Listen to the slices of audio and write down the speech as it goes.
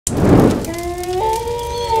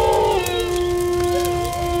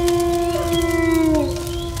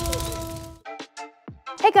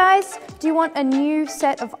guys, do you want a new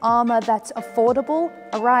set of armour that's affordable,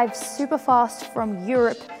 arrives super fast from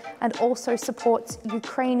Europe and also supports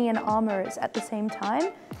Ukrainian armourers at the same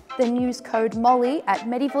time? Then use code MOLLY at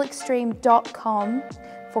medievalextreme.com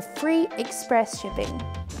for free express shipping.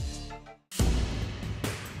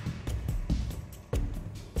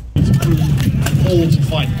 All to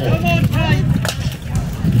fight for. Come on, Kate!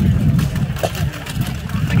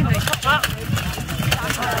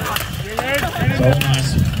 So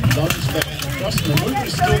nice. Lunge there. Just the move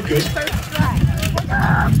is still good.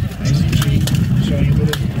 ACG showing a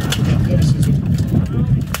bit of athleticism.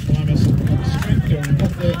 Primus strength going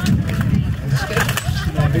up there. And steps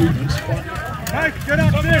in their movements. Hey, get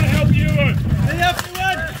up there! Help Ewan! Hey, help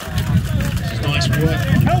Ewan! This is nice work.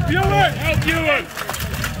 Help Ewan! Help Ewan!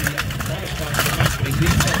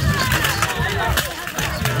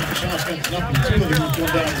 Charles went up and two of them have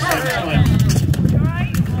gone down at the same time.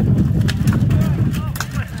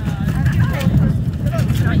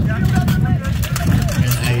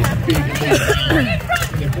 And a big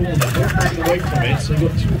they're both running away from it, so you've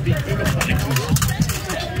got two big bigger fighters.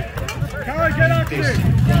 Carrie, get up here!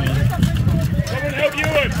 Someone help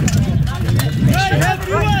Ewan! Hey, help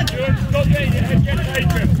Ewan! Ewan's not getting your head getting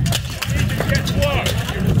taken. You need to get to work.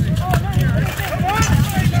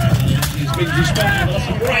 He's been distracted. That's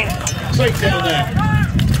a great takedown there.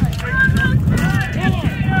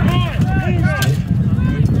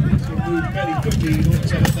 To move very quickly in order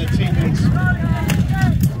to let their teammates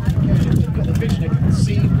they've got the vision, they can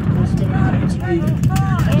see what's going on to move.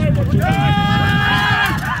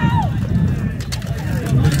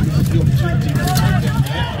 This is the opportunity to take down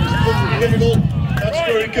there. Difficult. That's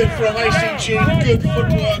very good from ACG. Good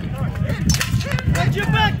footwork. Get your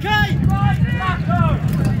back, Kate!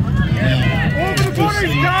 Over the body,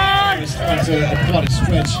 guys! It's trying to apply a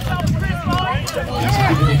stretch. That's a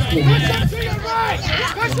difficult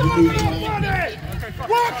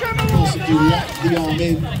also do lock the arm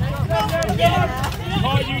in.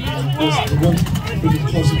 And also they won't bring it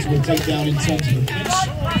closer to a takedown in terms of the pinch.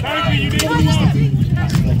 What it means that the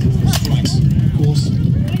accidental for strikes, of course, all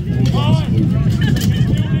the move.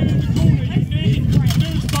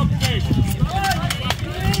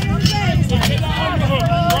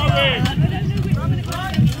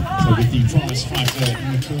 With the Primus fighter in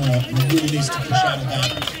the corner, he really needs to push out of that.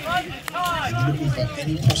 And looking for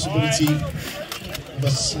any possibility of a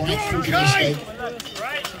slight freaking escape.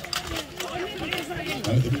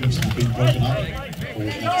 No, the clips have been broken up for the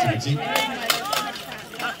activity.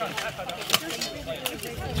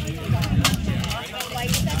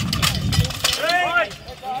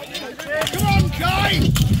 Come on, Kai!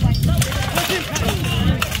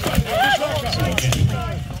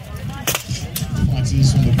 Fighters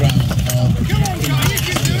on the ground are Come on, Kai, you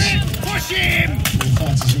can do it! Push him! the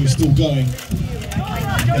fighters who are still going.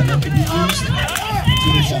 And that can be used to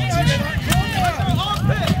advantage.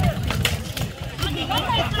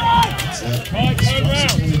 It's strikes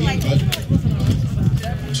coming in, but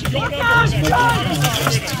she got to make it count as time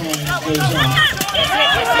goes on.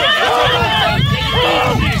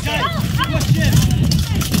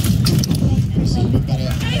 It's a little bit better.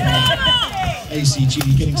 ACG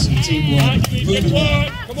getting some teamwork, moving on.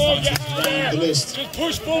 Come on, get out there! The list. Just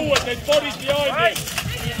push forward, there's bodies behind it!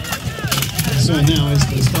 So now is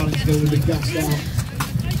they're starting to go with the gas down.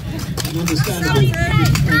 And understandable at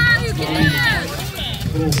this point,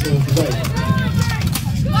 but also the way.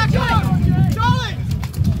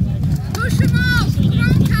 Push him out! Come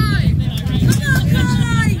on, Kai! Come on,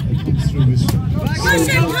 Kai! Comes through his Push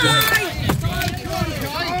him, Kai!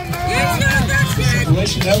 Use your aggression!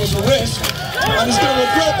 situation. There was a risk, and he's going to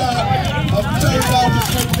regret that. A very well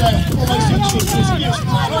defended there from ACG. This gives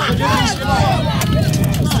part of the release player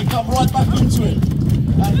as they come right back into it.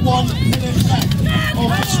 And 1 minute left of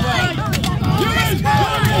this round.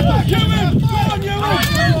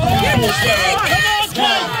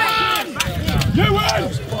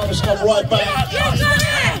 Primus come right back.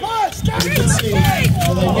 You can see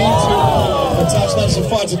how they need to attach that to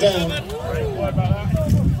fighter down.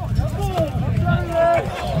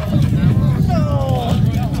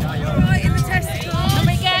 Right in the testicle. Can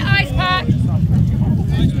we get ice pack?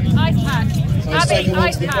 Ice pack. Abby,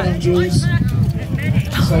 ice pack.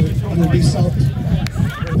 So it will be subbed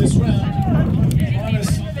this round. Primus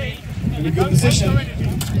in a good position.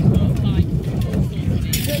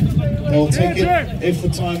 They'll take it if the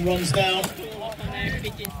time runs down.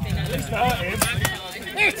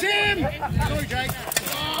 Hit him! Sorry, Jake.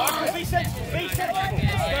 Be sensible.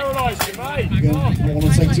 Sterilise him, mate. Again, you don't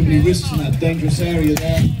want to take too many risks in that dangerous area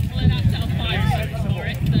there.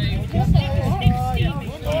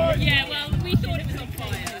 Yeah, well, we thought it was on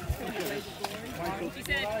fire. She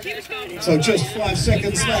said, So just 5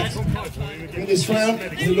 seconds left in this round.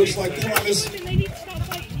 It looks like Primus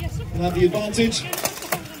will have the advantage.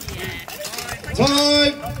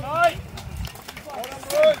 Time!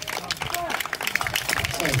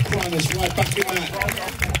 So Primus right back in that.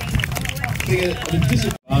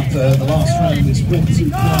 After the last round, it's went to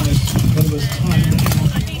Primus, but it was time.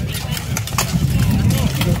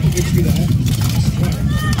 Got the victory there.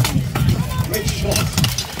 Great shot.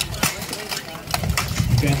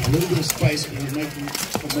 Again, a little bit of space when you're making it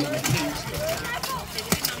count.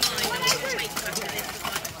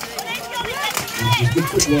 Which is good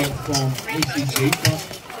footwork from ACG, but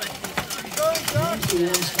the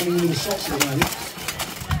ones coming with the shots around it.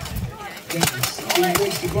 Again, being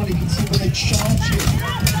wasted run, you can see when they charge it.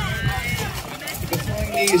 The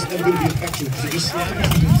flying knee is never going to be effective because it just slams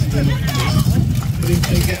into them. But if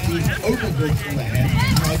they get the overhook on the head,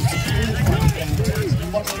 try to pull the fighters down, it's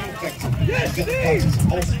much more effective. They get the fighters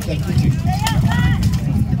off their footing.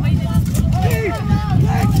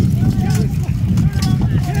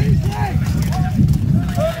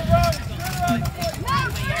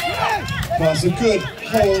 Well, some good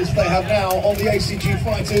holds they have now on the ACG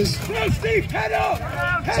fighters. So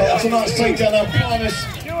that's a nice takedown now. Primus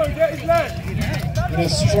in a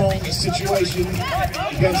strong situation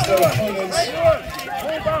against their opponents.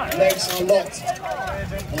 Legs are locked,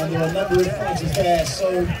 and there are a number of fighters there,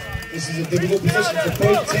 so this is a difficult position for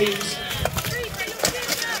both teams.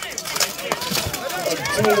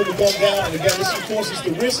 Two of them have gone down, and again, this of course is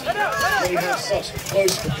the risk when you have such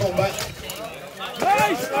close to combat.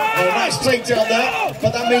 Oh, nice takedown there,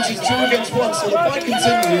 but that means it's 2 against 1, so the fight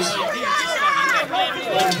continues.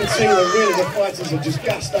 And you can see that really the fighters are just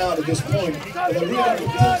gassed out at this point. But they're really going to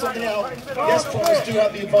pull something out. Yes, Primus do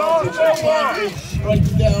have the advantage, and time is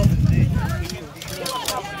breaking down.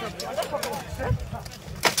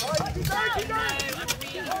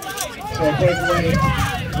 So a breakaway.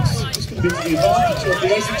 It's going to be to the advantage of the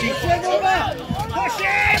ACG fighter.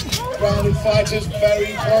 Grounded fighters,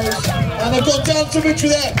 very close. And they've got down to victory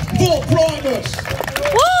there for Primus.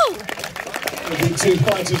 Woo! There'll be 2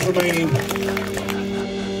 fighters remaining.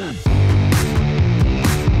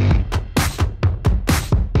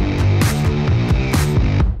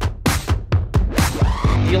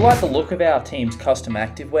 Do you like the look of our team's custom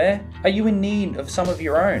activewear? Are you in need of some of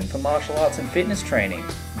your own for martial arts and fitness training?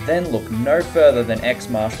 Then look no further than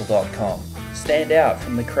xmartial.com. Stand out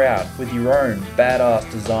from the crowd with your own badass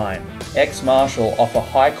design. X Martial offer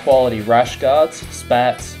high quality rash guards,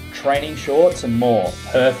 spats, training shorts and more,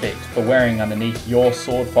 perfect for wearing underneath your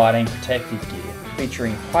sword fighting protective gear.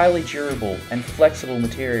 Featuring highly durable and flexible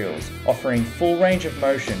materials, offering full range of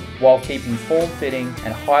motion while keeping form-fitting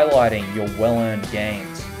and highlighting your well-earned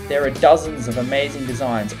gains. There are dozens of amazing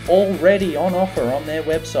designs already on offer on their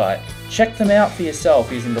website. Check them out for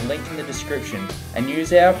yourself using the link in the description and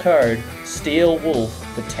use our code STEELWOLF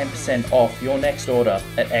for 10% off your next order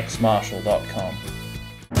at xmartial.com.